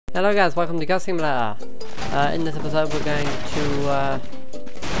Hello guys, welcome to Ghost Simulator. In this episode we're going to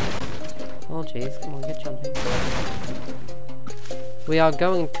oh jeez, come on, get jumping. We are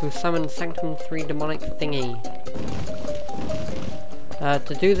going to summon Sanctum 3 demonic thingy.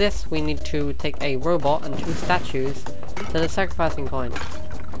 To do this we need to take a robot and 2 statues to the sacrificing point.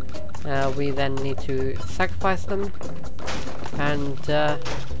 We then need to sacrifice them and oh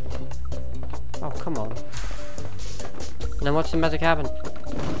come on. And then watch the magic happen.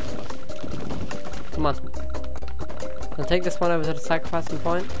 Come on. I'll take this one over to the sacrificing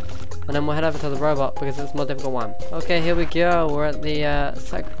point, and then we'll head over to the robot because it's a more difficult one. Okay, here we go. We're at the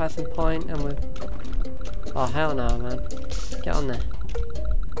sacrificing point, and we've... Oh, hell no, man. Get on there.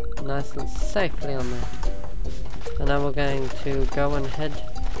 Nice and safely on there. And now we're going to go and head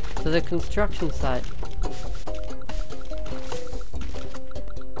to the construction site.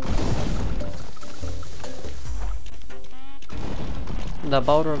 The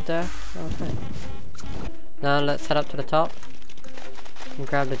boulder up there? Okay. Now let's head up to the top and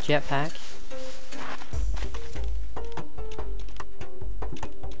grab the jetpack.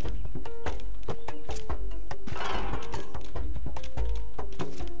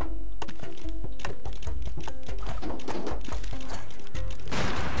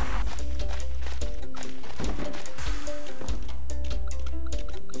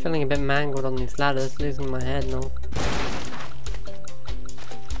 Feeling a bit mangled on these ladders, losing my head and all.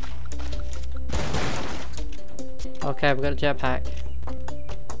 Okay, we've got a jetpack.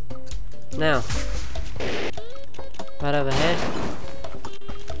 Now, right over here,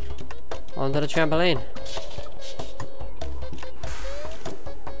 onto the trampoline.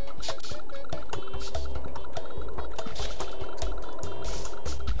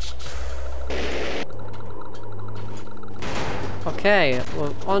 Okay,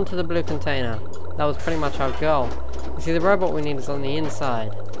 we're onto the blue container. That was pretty much our goal. You see, the robot we need is on the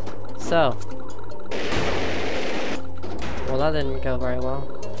inside. So, well, that didn't go very well.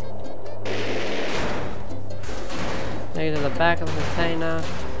 Maybe to the back of the container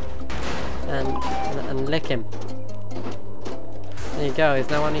and lick him. There you go, he's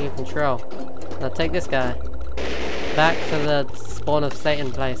now under your control. Now take this guy back to the spawn of Satan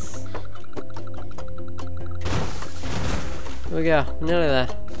place. Here we go, nearly there.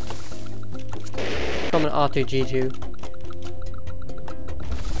 From an R2-G2.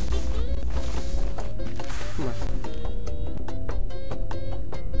 Come on.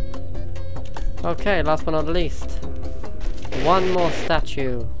 Okay, last but not least, one more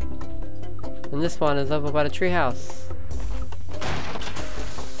statue, and this one is over by the treehouse.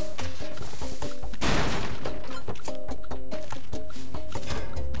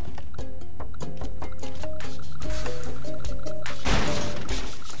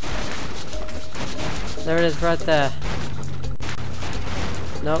 There it is, right there.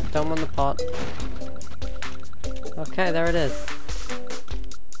 Nope, don't want the pot. Okay, there it is.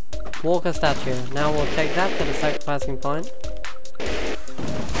 Walker statue. Now we'll take that to the sacrificing point.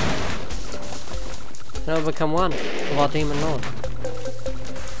 And it'll become one of our demon lord.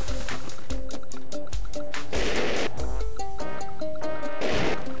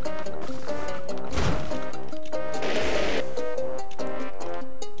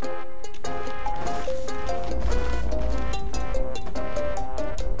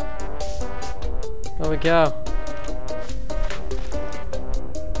 There we go.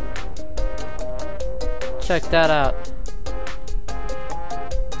 Check that out.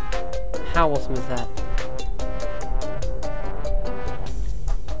 How awesome is that?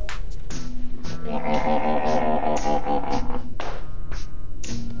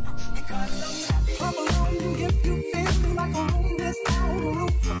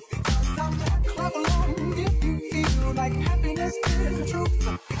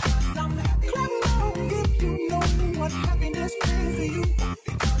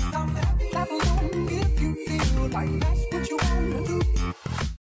 Like